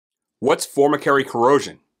What's Formicary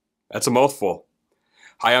Corrosion? That's a mouthful.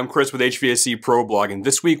 Hi, I'm Chris with HVAC Pro Blog, and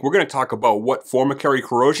this week we're going to talk about what Formicary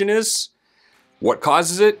corrosion is, what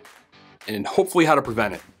causes it, and hopefully how to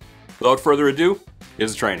prevent it. Without further ado,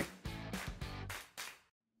 here's the training.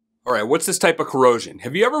 Alright, what's this type of corrosion?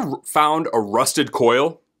 Have you ever found a rusted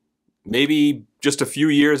coil? Maybe just a few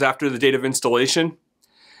years after the date of installation?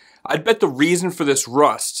 I'd bet the reason for this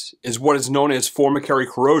rust is what is known as formicary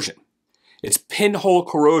corrosion. It's pinhole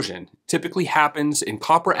corrosion, typically happens in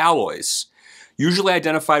copper alloys, usually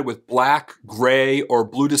identified with black, gray, or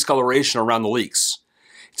blue discoloration around the leaks.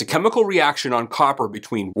 It's a chemical reaction on copper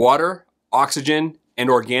between water, oxygen, and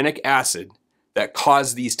organic acid that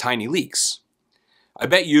cause these tiny leaks. I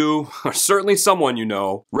bet you, or certainly someone you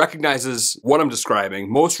know, recognizes what I'm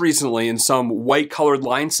describing, most recently in some white-colored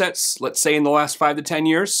linesets, let's say in the last 5 to 10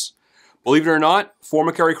 years. Believe it or not,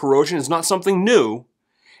 formicary corrosion is not something new,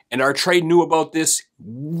 and our trade knew about this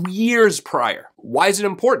years prior. Why is it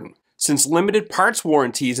important? Since limited parts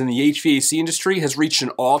warranties in the HVAC industry has reached an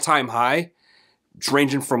all-time high,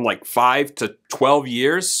 ranging from like 5 to 12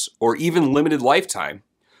 years, or even limited lifetime,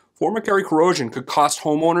 formicary corrosion could cost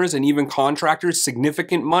homeowners and even contractors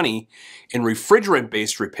significant money in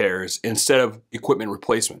refrigerant-based repairs instead of equipment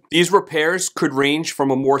replacement. These repairs could range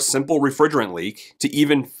from a more simple refrigerant leak to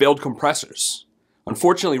even failed compressors.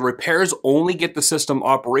 Unfortunately, repairs only get the system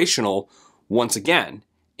operational once again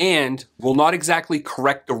and will not exactly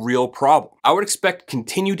correct the real problem. I would expect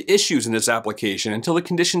continued issues in this application until the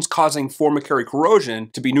conditions causing formicary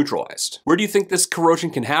corrosion to be neutralized. Where do you think this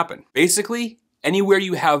corrosion can happen? Basically, anywhere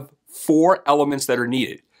you have 4 elements that are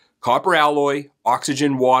needed: copper alloy,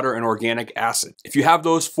 oxygen, water, and organic acid. If you have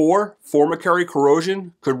those 4, formicary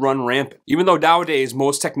corrosion could run rampant. Even though nowadays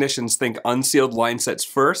most technicians think unsealed line sets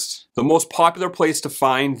first, the most popular place to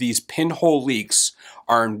find these pinhole leaks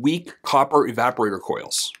are in weak copper evaporator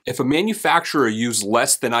coils. If a manufacturer used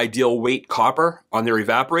less than ideal weight copper on their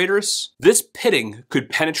evaporators, this pitting could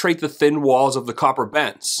penetrate the thin walls of the copper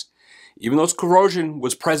bends. Even though corrosion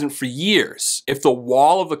was present for years, if the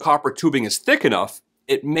wall of the copper tubing is thick enough,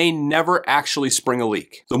 it may never actually spring a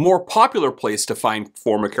leak. The more popular place to find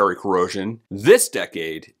formicary corrosion this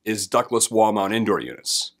decade is ductless wall mount indoor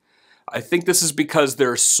units. I think this is because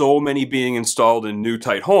there are so many being installed in new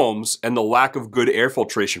tight homes and the lack of good air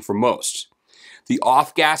filtration for most. The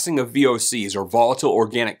off-gassing of VOCs, or volatile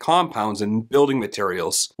organic compounds, in building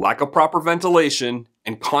materials, lack of proper ventilation,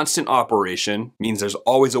 and constant operation, means there's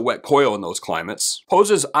always a wet coil in those climates,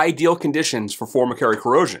 poses ideal conditions for formicary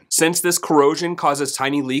corrosion. Since this corrosion causes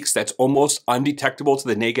tiny leaks that's almost undetectable to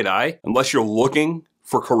the naked eye, unless you're looking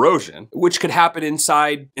for corrosion, which could happen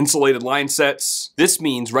inside insulated line sets, this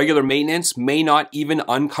means regular maintenance may not even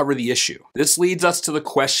uncover the issue. This leads us to the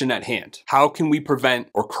question at hand. How can we prevent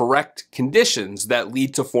or correct conditions that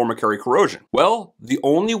lead to formicary corrosion? Well, the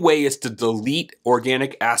only way is to delete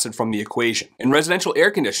organic acid from the equation. In residential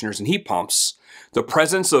air conditioners and heat pumps, the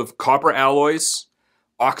presence of copper alloys,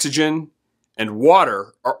 oxygen, and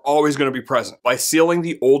water are always going to be present. By sealing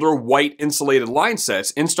the older white insulated line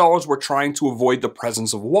sets, installers were trying to avoid the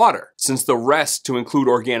presence of water, since the rest, to include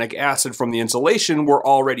organic acid from the insulation, were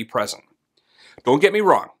already present. Don't get me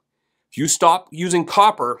wrong, if you stop using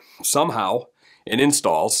copper somehow in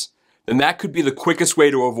installs, then that could be the quickest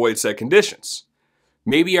way to avoid said conditions.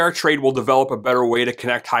 Maybe our trade will develop a better way to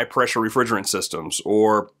connect high pressure refrigerant systems,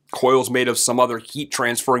 or coils made of some other heat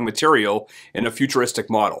transferring material in a futuristic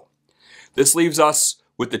model. This leaves us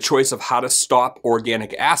with the choice of how to stop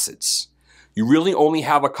organic acids. You really only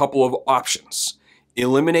have a couple of options: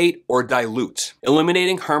 eliminate or dilute.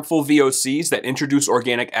 Eliminating harmful VOCs that introduce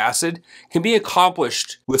organic acid can be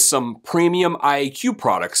accomplished with some premium IAQ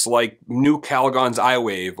products like new Calgon's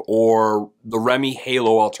iWave or the Remy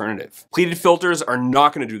Halo alternative. Pleated filters are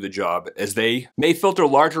not going to do the job, as they may filter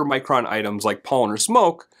larger micron items like pollen or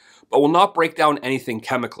smoke, but will not break down anything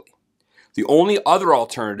chemically. The only other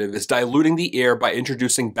alternative is diluting the air by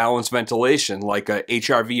introducing balanced ventilation like a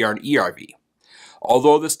HRV or an ERV.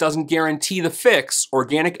 Although this doesn't guarantee the fix,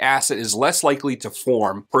 organic acid is less likely to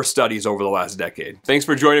form per studies over the last decade. Thanks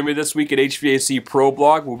for joining me this week at HVAC Pro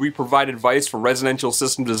Blog, where we provide advice for residential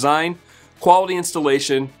system design, quality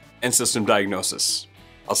installation, and system diagnosis.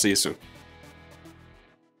 I'll see you soon.